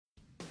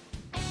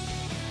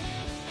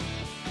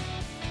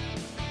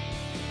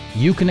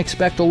You can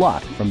expect a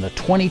lot from the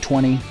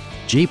 2020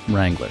 Jeep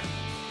Wrangler.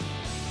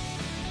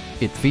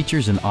 It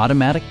features an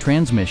automatic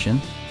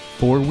transmission,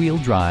 four-wheel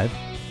drive,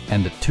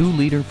 and a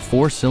 2-liter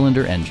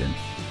 4-cylinder engine.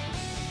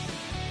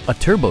 A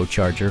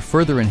turbocharger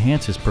further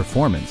enhances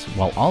performance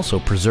while also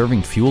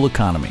preserving fuel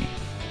economy.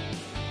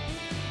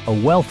 A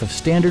wealth of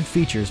standard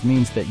features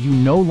means that you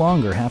no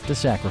longer have to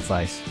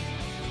sacrifice,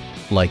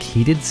 like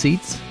heated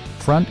seats,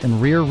 front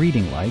and rear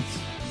reading lights,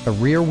 a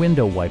rear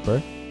window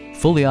wiper,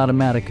 fully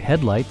automatic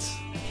headlights,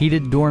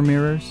 heated door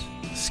mirrors,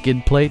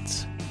 skid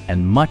plates,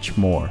 and much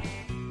more.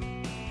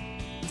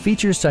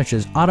 Features such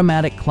as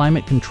automatic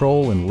climate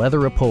control and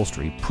leather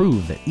upholstery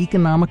prove that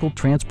economical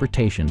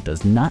transportation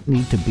does not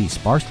need to be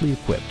sparsely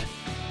equipped.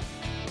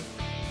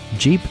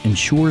 Jeep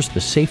ensures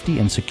the safety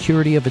and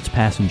security of its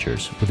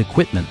passengers with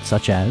equipment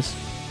such as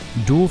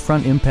dual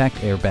front impact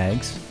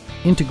airbags,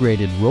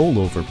 integrated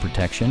rollover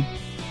protection,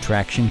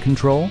 traction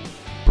control,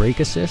 brake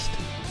assist,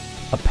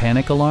 a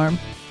panic alarm,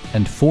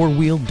 and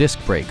 4-wheel disc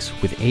brakes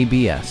with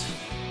ABS.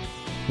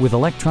 With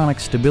electronic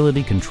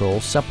stability control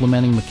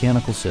supplementing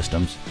mechanical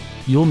systems,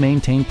 you'll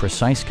maintain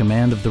precise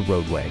command of the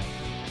roadway.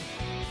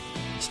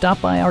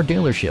 Stop by our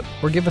dealership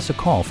or give us a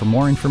call for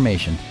more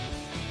information.